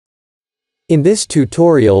In this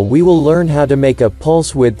tutorial we will learn how to make a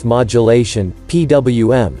pulse width modulation,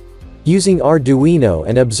 PWM, using Arduino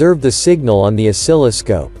and observe the signal on the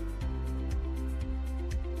oscilloscope.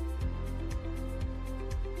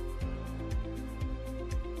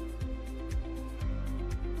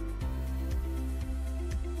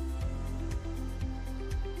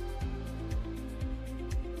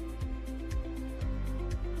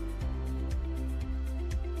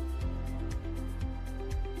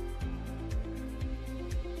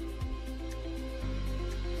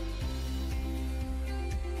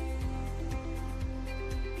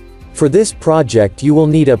 For this project you will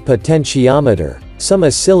need a potentiometer, some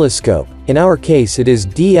oscilloscope, in our case it is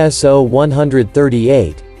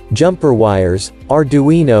DSO-138, jumper wires,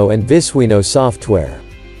 Arduino and Viswino software.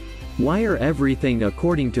 Wire everything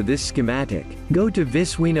according to this schematic. Go to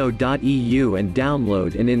viswino.eu and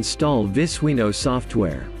download and install Viswino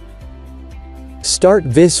software. Start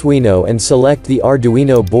Viswino and select the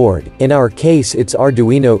Arduino board, in our case it's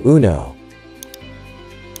Arduino Uno.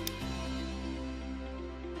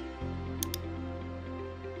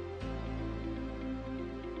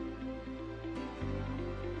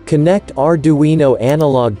 Connect Arduino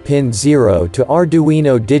analog pin 0 to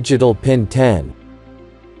Arduino digital pin 10.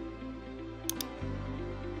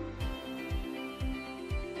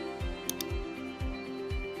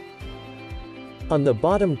 On the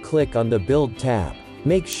bottom click on the Build tab.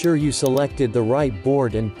 Make sure you selected the right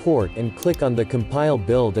board and port and click on the Compile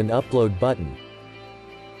Build and Upload button.